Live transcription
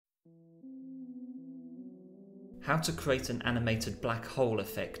How to create an animated black hole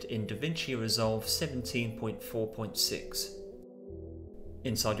effect in DaVinci Resolve 17.4.6.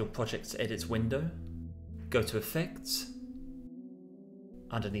 Inside your project's edits window, go to Effects,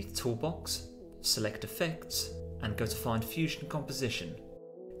 underneath Toolbox, select Effects and go to find Fusion Composition.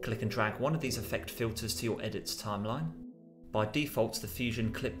 Click and drag one of these effect filters to your edits timeline. By default, the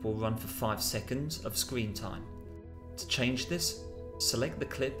Fusion clip will run for 5 seconds of screen time. To change this, select the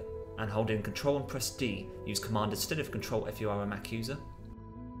clip and hold in Ctrl and press D. Use Command instead of Control if you are a Mac user.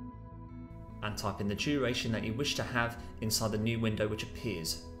 And type in the duration that you wish to have inside the new window which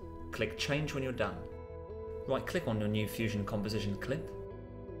appears. Click Change when you're done. Right click on your new Fusion Composition clip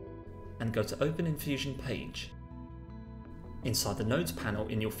and go to Open in Fusion page. Inside the Nodes panel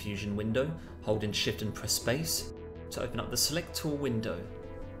in your Fusion window, hold in Shift and press Space to open up the Select Tool window.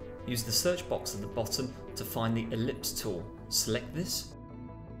 Use the search box at the bottom to find the Ellipse tool. Select this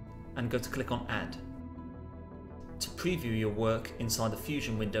and go to click on Add. To preview your work inside the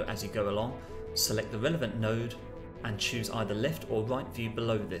Fusion window as you go along, select the relevant node and choose either left or right view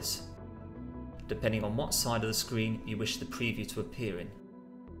below this, depending on what side of the screen you wish the preview to appear in.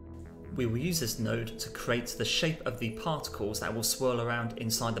 We will use this node to create the shape of the particles that will swirl around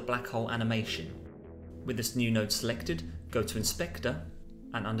inside the black hole animation. With this new node selected, go to Inspector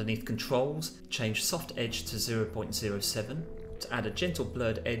and underneath Controls, change Soft Edge to 0.07 to add a gentle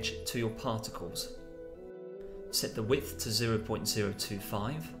blurred edge to your particles. Set the width to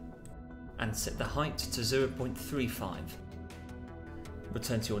 0.025 and set the height to 0.35.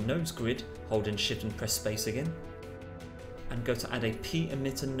 Return to your nodes grid, hold in Shift and press Space again, and go to add a P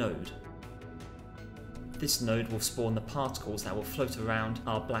emitter node. This node will spawn the particles that will float around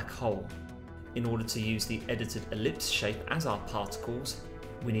our black hole. In order to use the edited ellipse shape as our particles,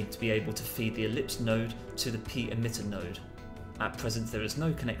 we need to be able to feed the ellipse node to the P emitter node. At present there is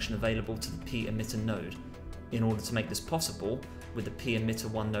no connection available to the P emitter node. In order to make this possible, with the P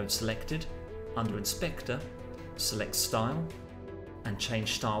emitter 1 node selected, under Inspector, select Style and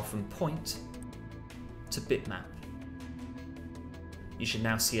change Style from Point to Bitmap. You should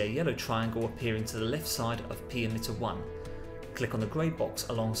now see a yellow triangle appearing to the left side of P emitter 1. Click on the grey box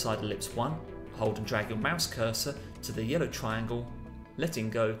alongside ellipse 1, hold and drag your mouse cursor to the yellow triangle,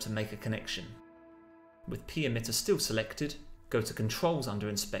 letting go to make a connection. With P emitter still selected, go to Controls under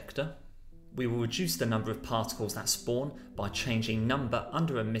Inspector. We will reduce the number of particles that spawn by changing number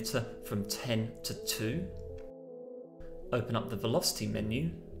under emitter from 10 to 2. Open up the Velocity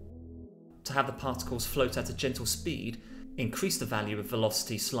menu. To have the particles float at a gentle speed, increase the value of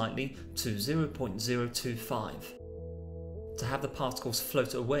velocity slightly to 0.025. To have the particles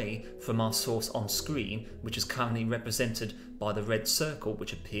float away from our source on screen, which is currently represented by the red circle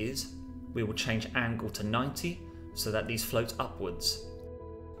which appears, we will change angle to 90 so that these float upwards.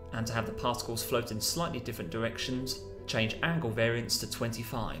 And to have the particles float in slightly different directions, change angle variance to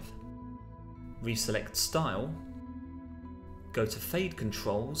 25. Reselect Style, go to Fade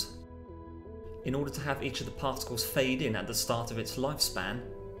Controls. In order to have each of the particles fade in at the start of its lifespan,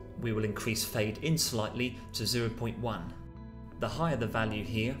 we will increase Fade in slightly to 0.1. The higher the value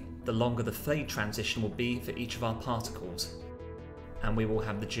here, the longer the fade transition will be for each of our particles. And we will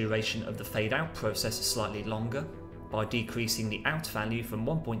have the duration of the fade out process slightly longer by decreasing the out value from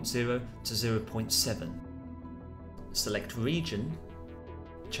 1.0 to 0.7. Select Region,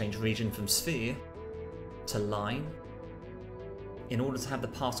 change Region from Sphere to Line. In order to have the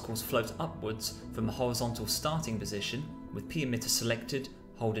particles float upwards from a horizontal starting position, with P emitter selected,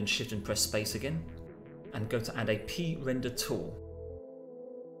 hold in Shift and press Space again, and go to add a P render tool.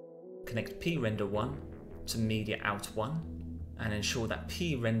 Connect P render 1 to Media Out 1 and ensure that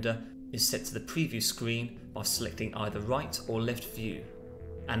P render is set to the preview screen by selecting either right or left view,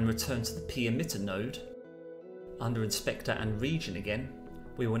 and return to the P emitter node. Under Inspector and Region again,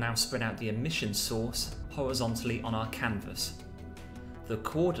 we will now spread out the emission source horizontally on our canvas. The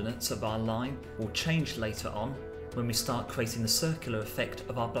coordinates of our line will change later on when we start creating the circular effect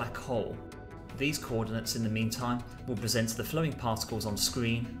of our black hole. These coordinates in the meantime will present the flowing particles on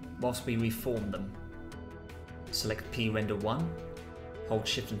screen whilst we reform them. Select P render 1, hold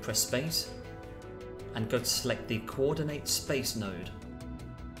Shift and press Space, and go to select the Coordinate Space node.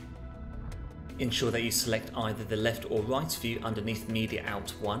 Ensure that you select either the left or right view underneath Media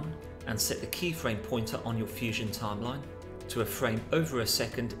Out 1 and set the keyframe pointer on your Fusion timeline to a frame over a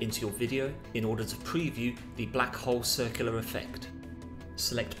second into your video in order to preview the black hole circular effect.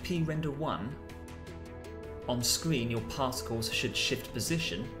 Select P render 1. On screen your particles should shift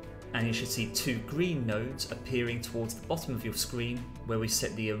position and you should see 2 green nodes appearing towards the bottom of your screen where we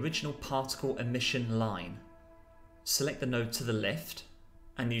set the original particle emission line. Select the node to the left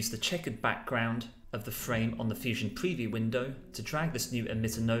and use the checkered background of the frame on the Fusion preview window to drag this new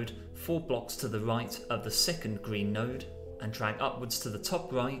emitter node 4 blocks to the right of the second green node and drag upwards to the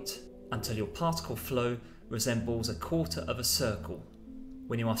top right until your particle flow resembles a quarter of a circle.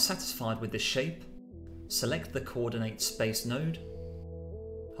 When you are satisfied with this shape, select the coordinate space node,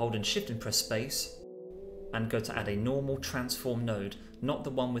 hold and shift and press space, and go to add a normal transform node, not the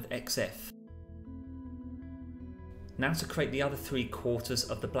one with XF. Now to create the other 3 quarters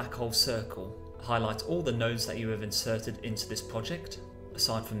of the black hole circle, highlight all the nodes that you have inserted into this project,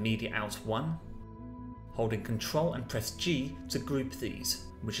 aside from Media Out 1. Holding Ctrl and press G to group these,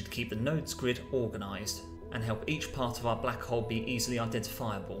 which should keep the nodes grid organised and help each part of our black hole be easily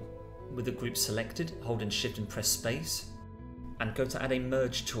identifiable. With the group selected, hold and shift and press space, and go to add a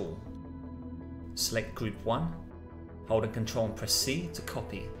merge tool. Select group 1, hold and Ctrl and press C to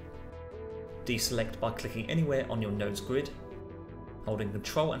copy. Deselect by clicking anywhere on your node's grid, holding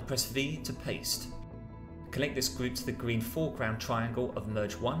Ctrl and press V to paste. Connect this group to the green foreground triangle of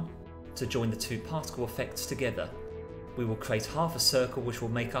merge 1 to join the 2 particle effects together. We will create half a circle which will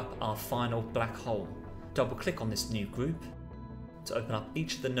make up our final black hole. Double click on this new group to open up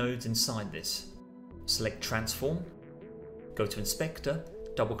each of the nodes inside this. Select Transform, go to Inspector,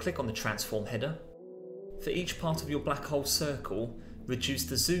 double click on the Transform header. For each part of your black hole circle, reduce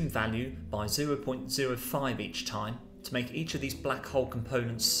the zoom value by 0.05 each time to make each of these black hole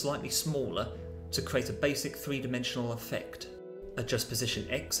components slightly smaller to create a basic 3-dimensional effect. Adjust position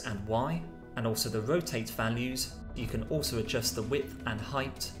X and Y, and also the rotate values. You can also adjust the width and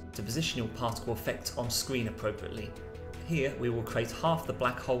height to position your particle effect on screen appropriately. Here we will create half the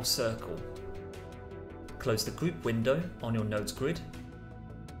black hole circle. Close the group window on your node's grid.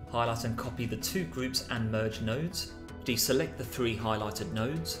 Highlight and copy the 2 groups and merge nodes. Deselect the 3 highlighted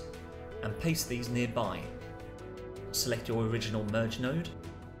nodes and paste these nearby. Select your original merge node,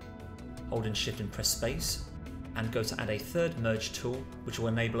 hold and shift and press space, and go to add a 3rd merge tool which will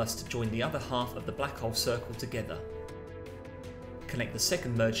enable us to join the other half of the black hole circle together. Connect the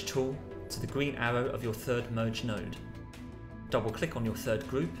 2nd merge tool to the green arrow of your 3rd merge node. Double click on your 3rd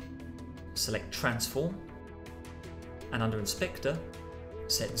group, select Transform, and under Inspector,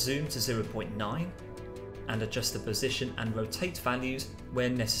 set Zoom to 0.9 and adjust the position and rotate values where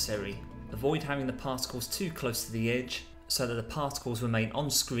necessary. Avoid having the particles too close to the edge so that the particles remain on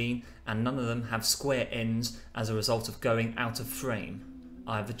screen and none of them have square ends as a result of going out of frame.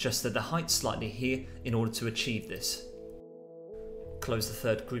 I have adjusted the height slightly here in order to achieve this. Close the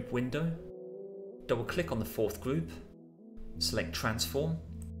 3rd group window, double click on the 4th group, select Transform,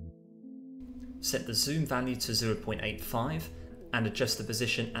 set the zoom value to 0.85 and adjust the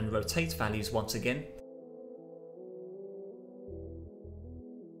position and rotate values once again.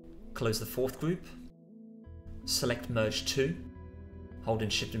 Close the 4th group, select Merge 2, hold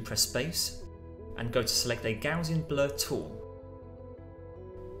and shift and press space, and go to select a Gaussian blur tool.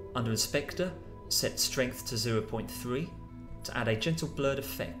 Under Inspector, set Strength to 0.3 to add a gentle blurred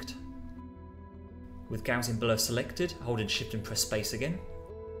effect. With Gaussian blur selected, hold and shift and press space again,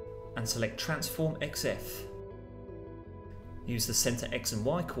 and select Transform XF. Use the center X and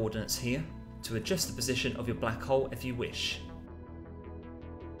Y coordinates here to adjust the position of your black hole if you wish.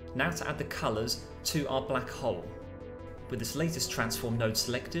 Now to add the colours to our black hole. With this latest transform node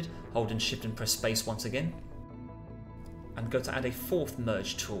selected, hold and shift and press space once again, and go to add a 4th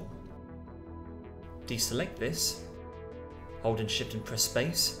merge tool. Deselect this, hold and shift and press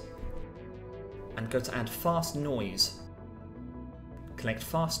space, and go to add fast noise. Connect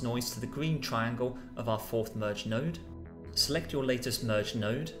fast noise to the green triangle of our 4th merge node. Select your latest merge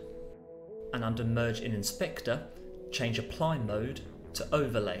node, and under Merge in Inspector, change Apply Mode to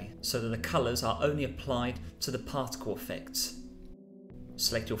Overlay so that the colours are only applied to the particle effects.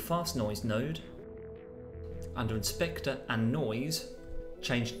 Select your fast noise node. Under Inspector and Noise,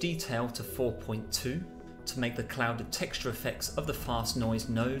 change Detail to 4.2 to make the clouded texture effects of the fast noise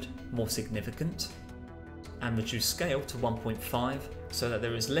node more significant, and reduce Scale to 1.5 so that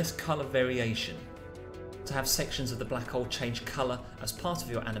there is less colour variation. To have sections of the black hole change colour as part of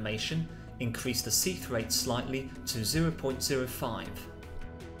your animation, increase the seeth rate slightly to 0.05.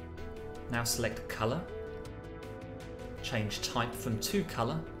 Now select Colour, change Type from To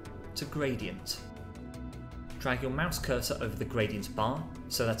Colour to Gradient. Drag your mouse cursor over the gradient bar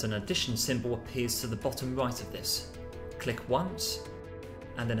so that an addition symbol appears to the bottom right of this. Click once,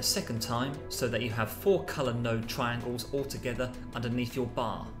 and then a second time so that you have 4 colour node triangles all together underneath your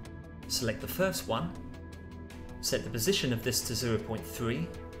bar. Select the first one, set the position of this to 0.3,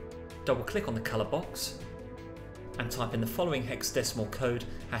 double click on the colour box, and type in the following hexadecimal code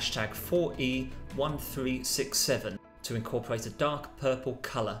 #4E1367 to incorporate a dark purple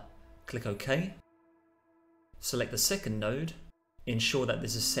colour. Click OK. Select the second node, ensure that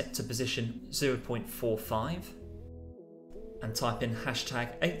this is set to position 0.45 and type in hashtag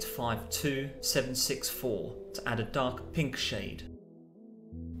 852764 to add a dark pink shade.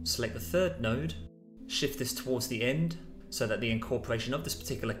 Select the third node, shift this towards the end so that the incorporation of this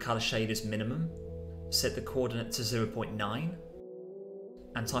particular colour shade is minimum. Set the coordinate to 0.9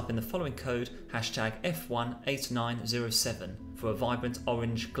 and type in the following code hashtag F18907 for a vibrant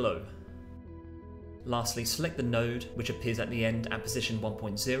orange glow. Lastly, select the node which appears at the end at position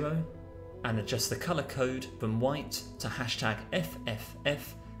 1.0 and adjust the colour code from white to hashtag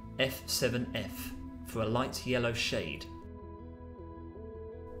FFFF7F for a light yellow shade.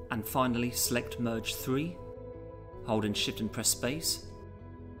 And finally, select Merge 3, hold in Shift and press space,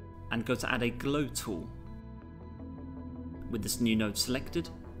 and go to add a glow tool. With this new node selected,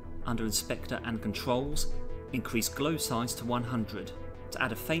 under Inspector and Controls, increase glow size to 100 to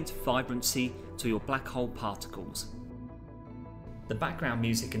add a faint vibrancy to your black hole particles. The background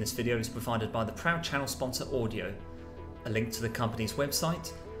music in this video is provided by the proud channel sponsor AUDIIO. A link to the company's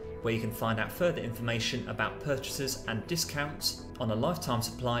website, where you can find out further information about purchases and discounts on a lifetime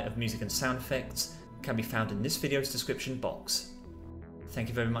supply of music and sound effects, can be found in this video's description box. Thank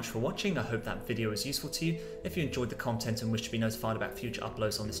you very much for watching. I hope that video was useful to you. If you enjoyed the content and wish to be notified about future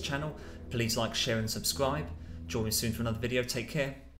uploads on this channel, please like, share and subscribe. Join me soon for another video. Take care.